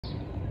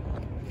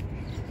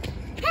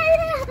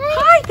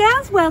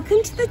girls,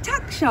 welcome to the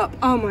tuck shop.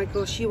 Oh my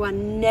gosh, you are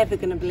never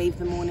going to believe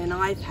the morning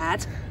I've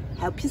had.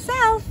 Help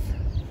yourself.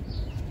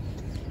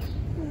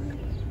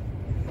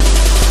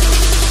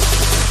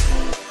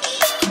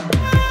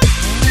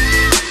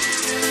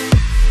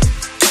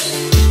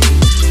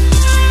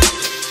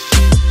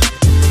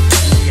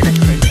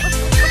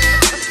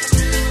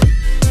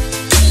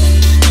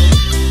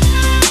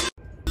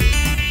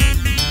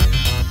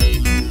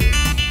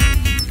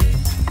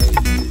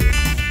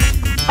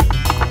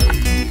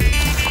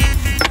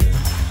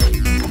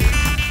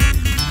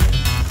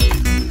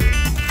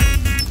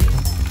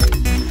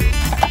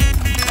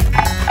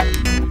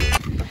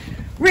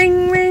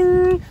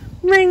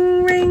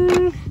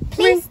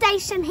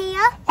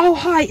 Here. Oh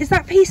hi, is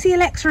that PC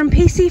Alexa and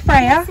PC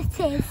Freya? Yes,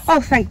 it is.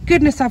 Oh thank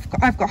goodness I've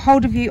got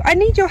hold of you. I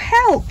need your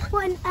help.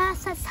 What on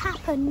earth has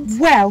happened?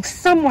 Well,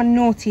 someone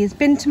naughty has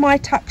been to my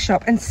tuck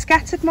shop and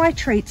scattered my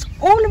treats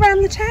all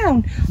around the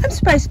town. I'm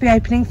supposed to be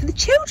opening for the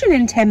children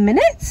in 10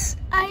 minutes.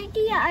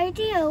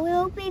 Idea.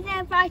 We'll be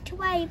there right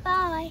away.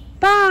 Bye.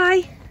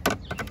 Bye.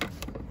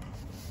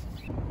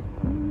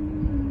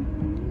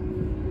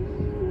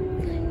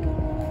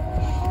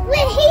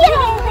 We're here!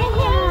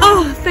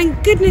 Oh,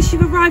 thank goodness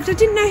you've arrived. I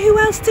didn't know who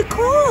else to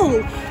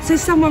call. So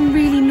someone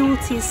really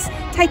naughty's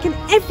taken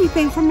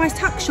everything from my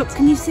tuck shop,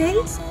 can you see?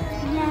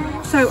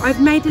 Yeah. So I've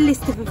made a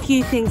list of a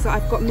few things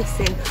that I've got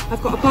missing.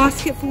 I've got a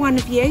basket for one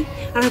of you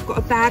and I've got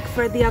a bag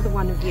for the other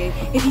one of you.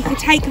 If you could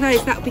take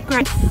those, that would be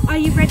great. Are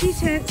you ready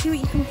to see what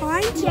you can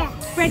find? Yeah.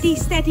 Ready,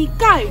 steady,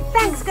 go.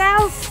 Thanks,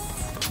 girls.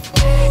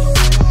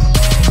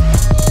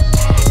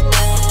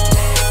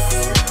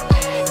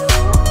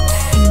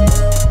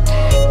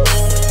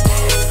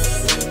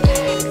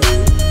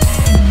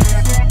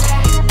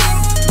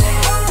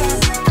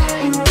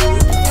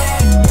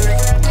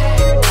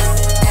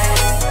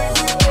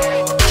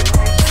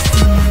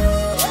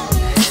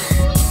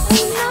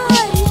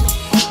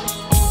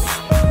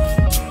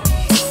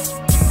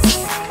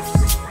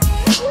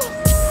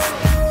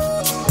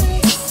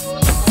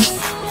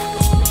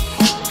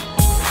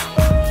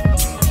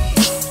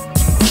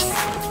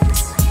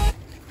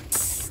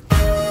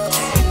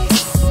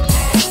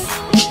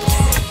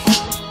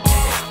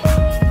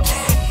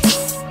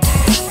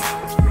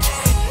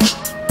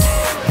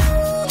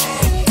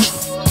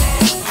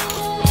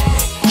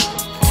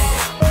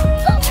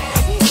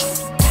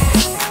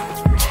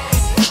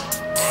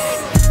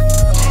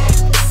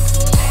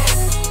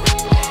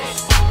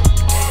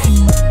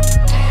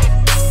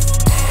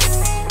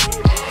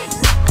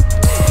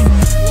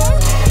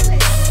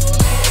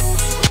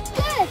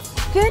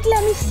 Good,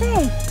 let me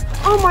see.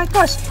 Oh my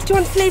gosh, do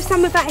you want to leave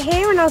some of that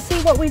here and I'll see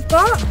what we've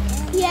got?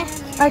 Yeah.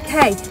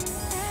 Okay,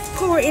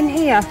 pour it in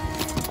here.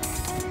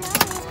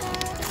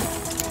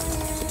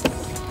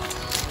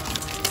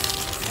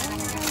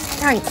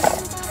 Thanks.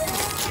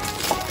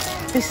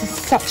 This is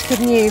such good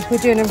news. We're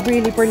doing a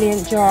really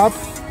brilliant job.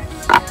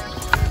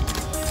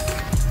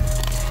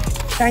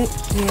 Thank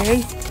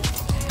you.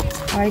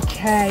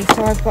 Okay,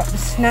 so I've got the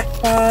snack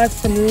bars,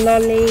 some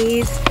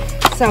lollies,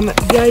 some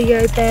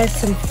yo-yo bears,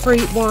 some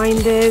fruit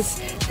winders.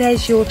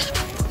 There's your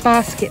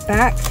basket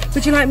back.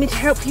 Would you like me to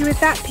help you with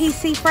that,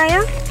 PC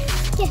Freya?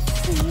 Yes,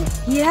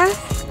 please. Yeah?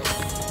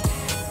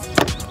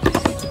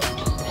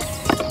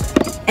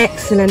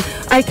 Excellent.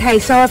 Okay,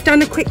 so I've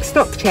done a quick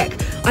stock check.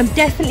 I'm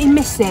definitely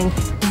missing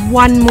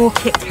one more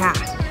Kit Kat.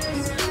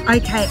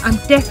 Okay, I'm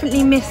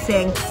definitely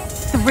missing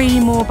 3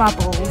 more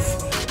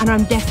bubbles. And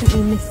I'm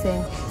definitely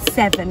missing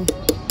 7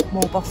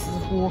 more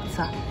bottles of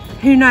water.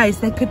 Who knows,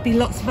 there could be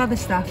lots of other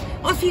stuff.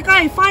 Off you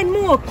go, find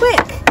more,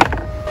 quick!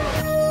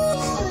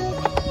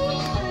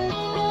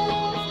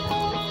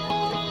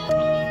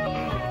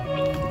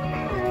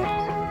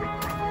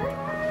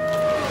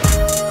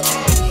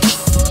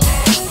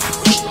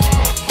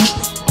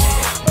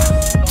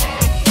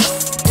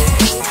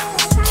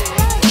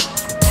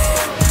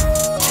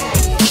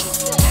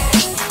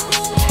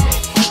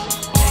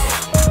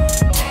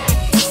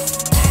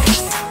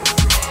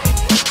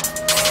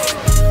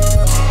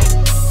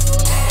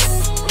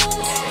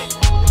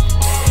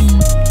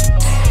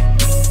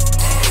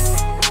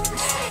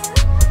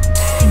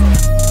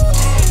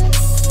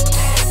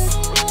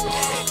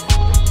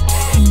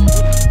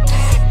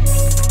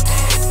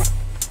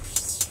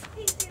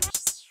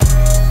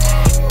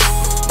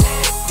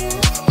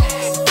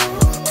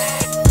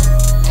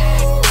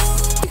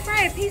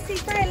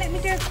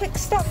 Quick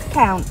stock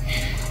count.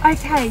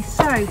 Okay,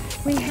 so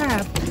we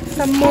have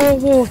some more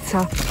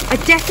water. I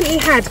definitely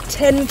had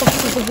 10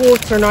 bottles of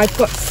water and I've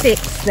got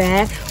 6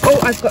 there. Oh,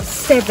 I've got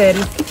 7.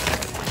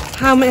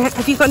 How many?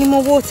 Have you got any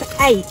more water?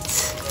 8.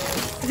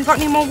 Have you got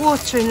any more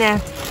water in there,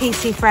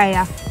 PC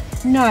Freya?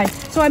 No.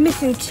 So I'm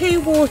missing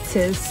 2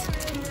 waters.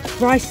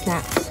 Rice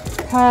snacks.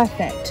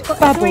 Perfect.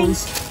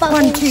 Bubbles.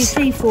 1, 2,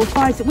 3, 4,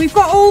 5, 6. We've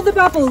got all the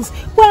bubbles.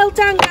 Well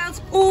done,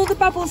 girls. All the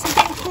bubbles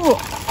have been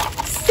caught.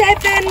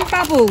 7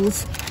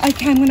 bubbles.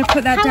 Okay, I'm going to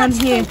put that down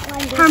here.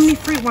 How many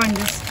fruit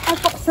winders?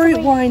 I've got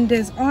fruit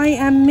winders. I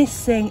am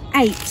missing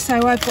 8.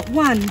 So I've got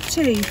 1,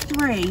 2,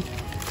 3,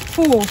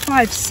 4,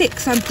 5,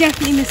 6. I'm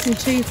definitely missing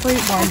 2 fruit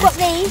winders. I've got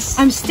these.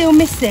 I'm still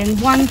missing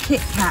 1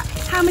 Kit Kat.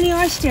 How many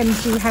ice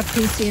gems do you have,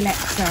 PC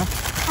Alexa?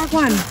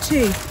 1,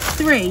 2,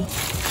 3,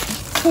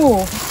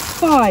 4,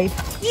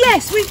 5.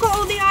 Yes, we've got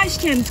all the ice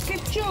gems.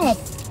 Good job.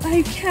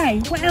 Okay,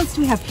 what else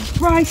do we have?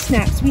 Rice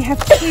snacks. We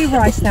have 2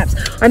 rice snacks.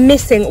 I'm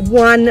missing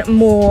 1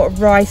 more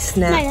rice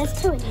snack. No,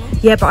 there's 2 in there.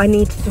 Yeah, but I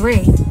need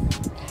 3.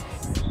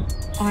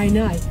 I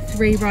know,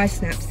 3 rice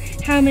snacks.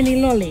 How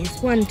many lollies?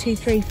 1, 2,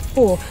 3,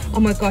 4. Oh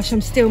my gosh,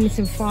 I'm still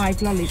missing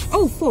 5 lollies.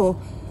 Oh, 4,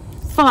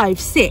 5,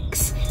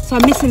 6. So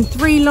I'm missing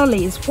 3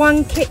 lollies,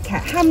 1 Kit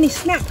Kat. How many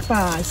snack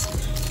bars?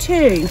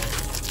 2,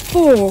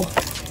 4,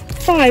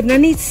 5. And I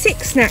need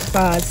 6 snack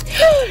bars.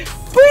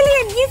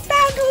 Brilliant, you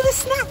found all the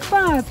snack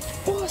bars.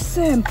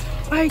 Awesome.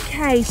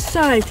 Okay,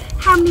 so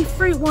how many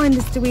fruit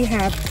winders do we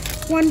have?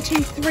 1,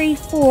 2, 3,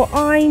 4.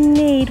 I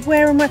need,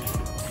 where am I?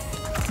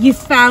 You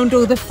found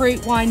all the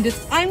fruit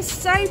winders. I'm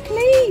so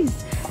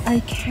pleased.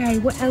 Okay,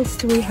 what else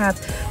do we have?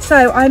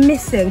 So I'm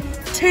missing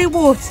 2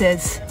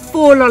 waters,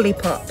 4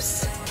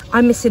 lollipops.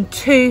 I'm missing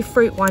 2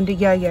 fruit winder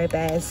yo-yo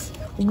bears,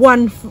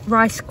 1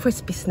 Rice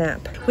Krispie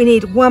Snap. We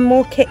need 1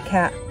 more Kit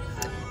Kat.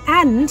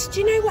 And do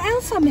you know what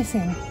else I'm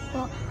missing?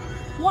 What?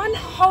 1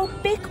 whole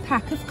big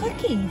pack of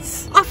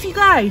cookies. Off you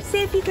go,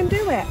 see if you can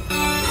do it.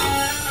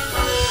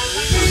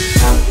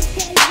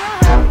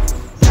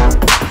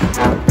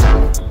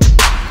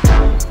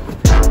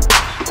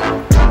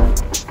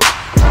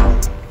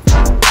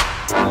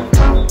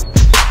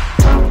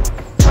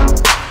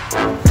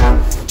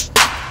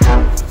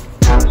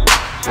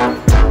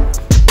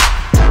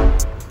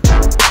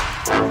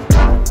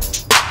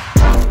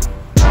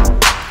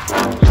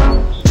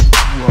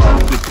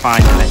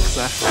 Fine,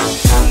 Alexa.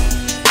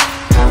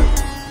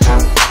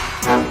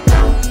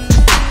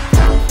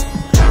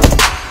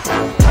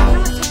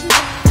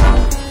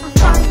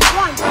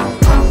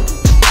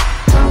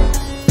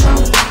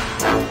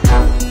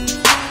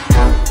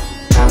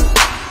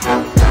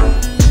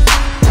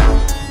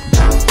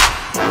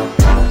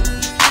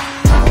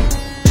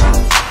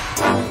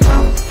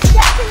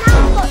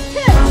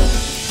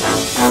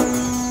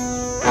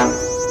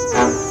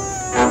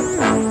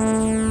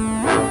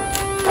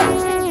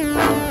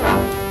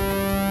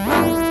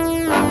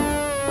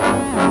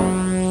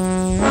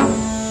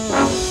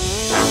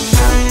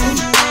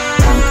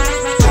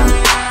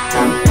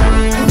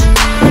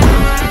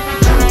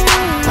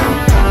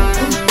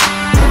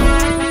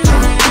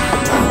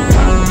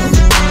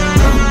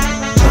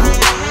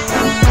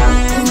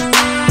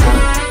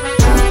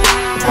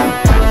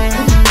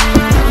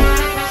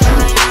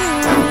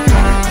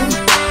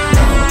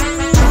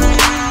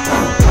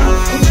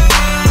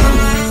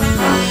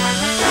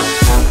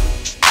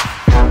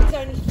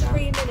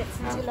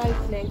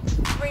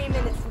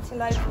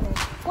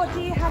 What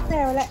do you have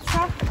there,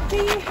 Alexa? Do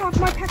you have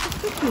my pack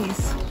of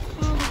cookies?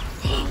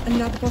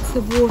 Another bottle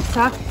of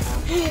water.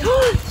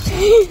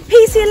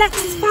 PC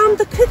Alexa's found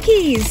the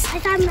cookies. I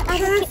found the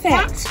other Kit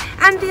Kat. Perfect.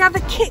 And the other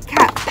Kit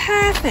Kat.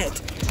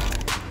 Perfect.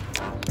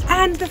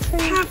 And the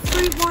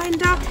fruit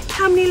winder.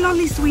 How many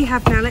lollies do we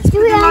have now? Let's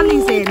put the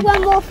lollies in.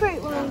 1 more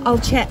fruit one. I'll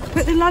check.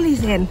 Put the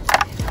lollies in.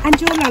 And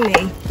your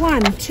lolly.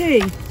 1,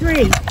 2,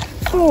 3,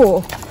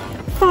 4,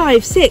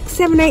 5, 6,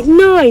 7, 8, 9.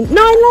 9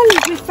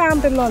 lollies. We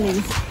found the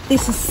lollies.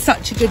 This is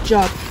such a good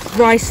job.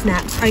 Rice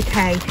snaps.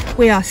 Okay,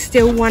 we are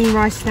still 1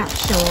 rice snap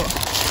short.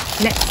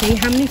 Let's see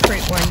how many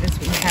fruit winders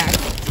we have.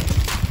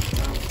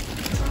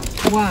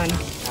 1,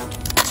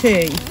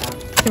 2,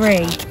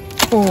 3,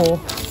 4,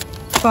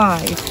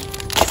 5,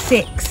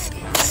 6,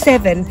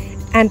 7,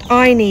 and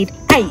I need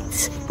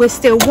 8. We're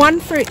still 1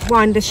 fruit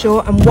winder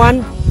short and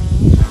 1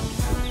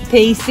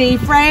 PC.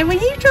 Freya, were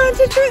you trying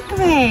to trick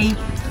me?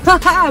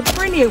 Haha,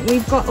 brilliant,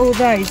 we've got all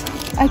those.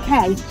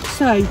 Okay,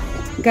 so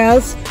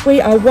girls,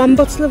 we are 1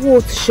 bottle of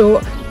water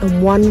short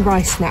and 1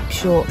 rice snap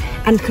short.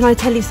 And can I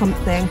tell you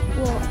something?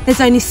 What?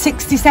 There's only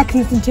 60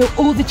 seconds until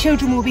all the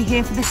children will be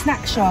here for the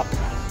snack shop.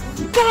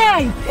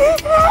 Go!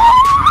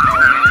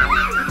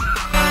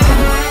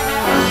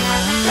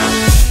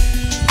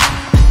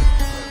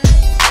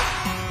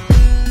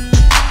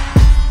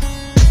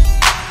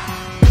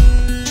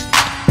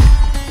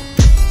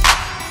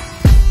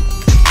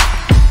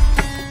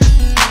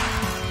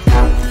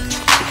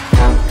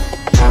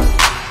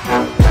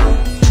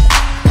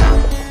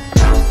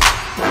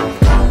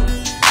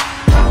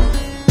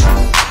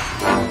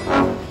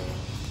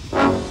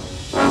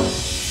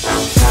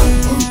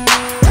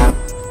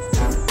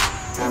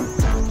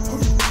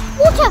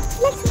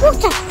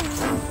 Water.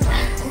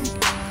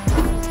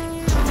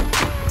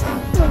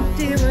 Oh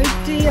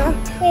dear.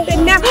 But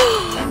now,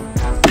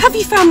 have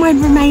you found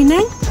mine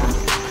remaining?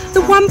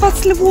 The 1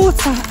 bottle of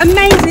water,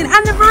 amazing,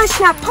 and the rice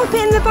snap. Pop it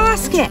in the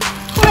basket.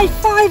 High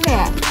five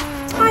it.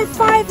 High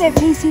five it,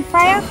 PC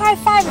Freya. High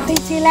five it,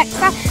 PC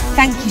Alexa.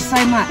 Thank you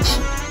so much.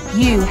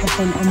 You have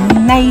been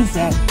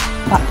amazing.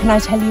 But can I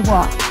tell you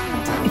what?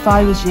 If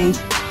I was you,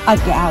 I'd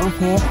get out of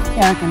here.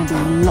 There are going to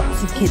be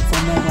lots of kids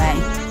on their way.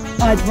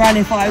 I'd run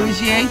if I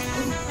was you.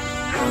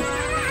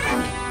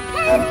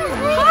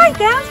 Hi Right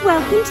girls,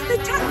 welcome to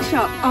the tuck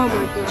shop. Oh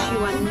my gosh, you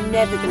are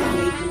never going to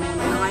believe the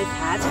morning I've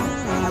had.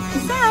 Help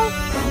yourself.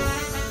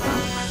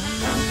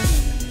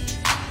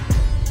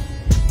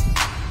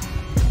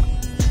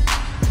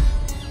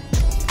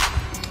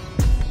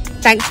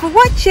 Thanks for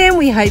watching.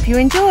 We hope you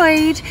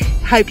enjoyed.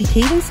 Hope you're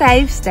keeping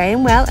safe,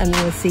 staying well, and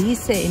we'll see you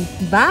soon.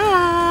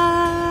 Bye.